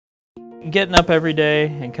Getting up every day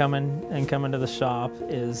and coming to the shop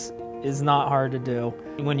is not hard to do.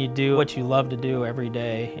 When you do what you love to do every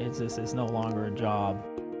day, it's no longer a job.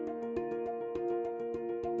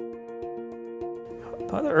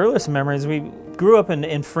 One of the earliest memories, we grew up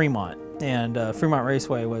in Fremont, and Fremont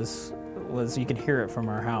Raceway was you could hear it from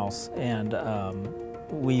our house, and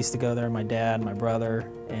we used to go there, my dad, my brother,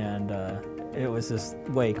 and it was just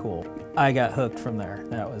way cool. I got hooked from there.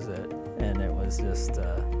 That was it, and it was just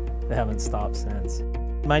I haven't stopped since.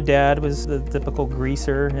 My dad was the typical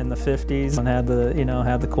greaser in the 50s and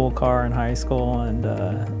had the cool car in high school, and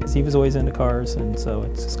he was always into cars, and so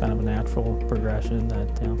it's just kind of a natural progression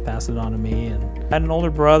that passed it on to me. And I had an older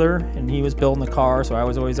brother, and he was building the car, so I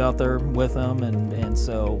was always out there with him, and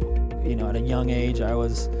so at a young age I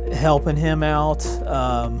was helping him out,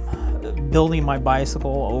 building my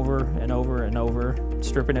bicycle over and over and over,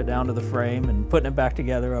 stripping it down to the frame and putting it back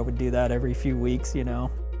together. I would do that every few weeks,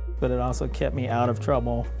 But it also kept me out of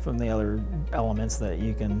trouble from the other elements that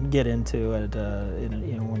you can get into at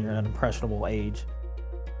when you're at an impressionable age.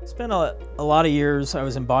 Spent a lot of years. I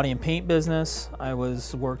was in body and paint business. I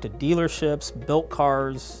worked at dealerships, built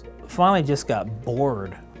cars. Finally, just got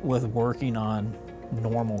bored with working on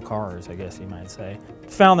normal cars, I guess you might say.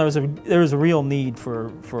 Found there was a real need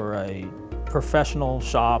for a professional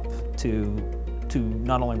shop to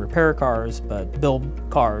not only repair cars but build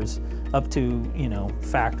cars up to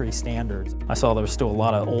factory standards. I saw there was still a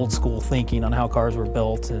lot of old school thinking on how cars were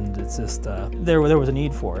built, and it's just there was a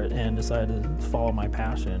need for it, and decided to follow my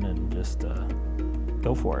passion and just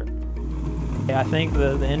go for it. I think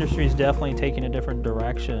the industry is definitely taking a different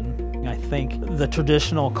direction. I think the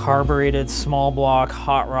traditional carbureted small block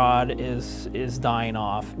hot rod is dying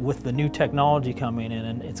off. With the new technology coming in,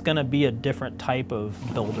 and it's going to be a different type of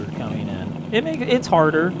builder coming in. It's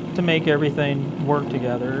harder to make everything work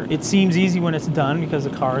together. It seems easy when it's done because the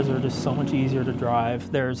cars are just so much easier to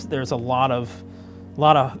drive. There's a lot of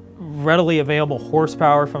readily available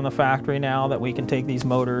horsepower from the factory now that we can take these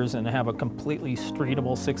motors and have a completely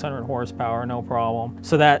streetable 600 horsepower, no problem.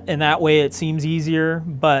 So in that way it seems easier,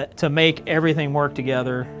 but to make everything work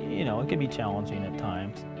together, it can be challenging at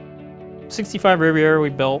times. 65 Riviera we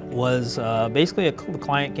built was basically the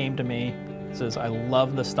client came to me, says, I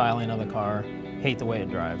love the styling of the car, hate the way it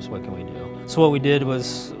drives, what can we do? So what we did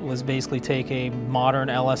was basically take a modern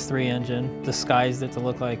LS3 engine, disguised it to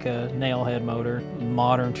look like a nailhead motor,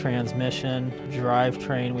 modern transmission,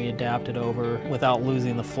 drivetrain we adapted over without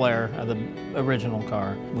losing the flair of the original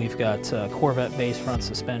car. We've got Corvette base front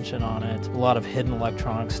suspension on it, a lot of hidden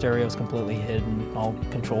electronics, stereo's completely hidden, all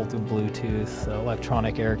controlled through Bluetooth,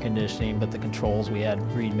 electronic air conditioning, but the controls we had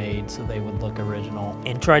remade so they would look original,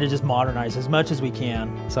 and try to just modernize as much as we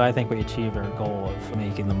can. So I think we achieved our goal of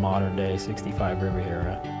making the modern day 65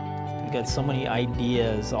 Riviera. We've got so many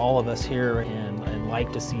ideas, all of us here, and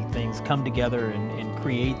like to see things come together and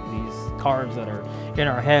create these cars that are in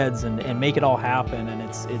our heads and make it all happen, and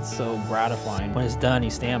it's so gratifying. When it's done, you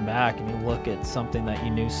stand back and you look at something that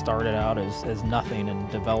you knew started out as nothing and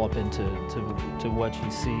develop into what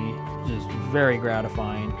you see. Just very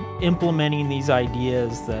gratifying. Implementing these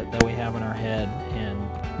ideas that we have in our head and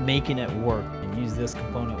making it work, and use this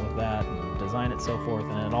component with that, and design it, so forth,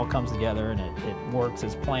 and it all comes together and it works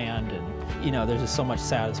as planned. And there's just so much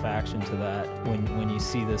satisfaction to that when you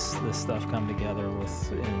see this stuff come together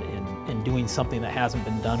in doing something that hasn't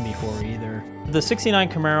been done before either. The 69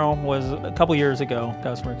 Camaro was a couple years ago. A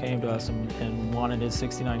customer came to us and wanted his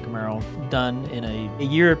 69 Camaro done in a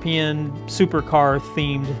European supercar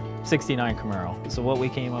themed 69 Camaro. So what we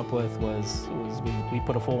came up with was we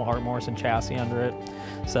put a full Art Morrison chassis under it,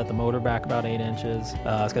 set the motor back about 8 inches.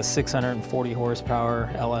 It's got 640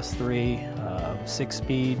 horsepower, LS3,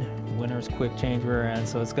 6-speed, Winner's quick change rear end.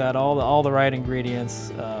 So it's got all the right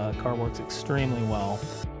ingredients. Car works extremely well.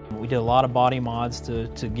 We did a lot of body mods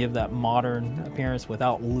to give that modern appearance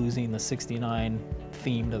without losing the 69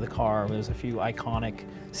 theme to the car. There's a few iconic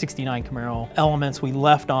 69 Camaro elements we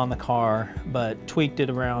left on the car, but tweaked it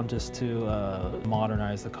around just to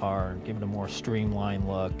modernize the car and give it a more streamlined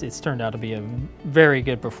look. It's turned out to be a very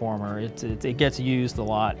good performer. It gets used a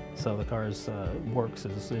lot, so the car works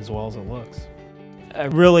as well as it looks. I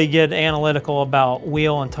really get analytical about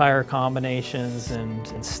wheel and tire combinations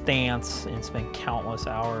and stance, and spend countless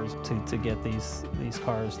hours to get these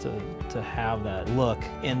cars to have that look,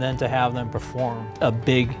 and then to have them perform. A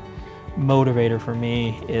big motivator for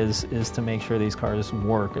me is to make sure these cars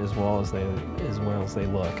work as well as they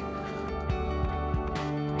look.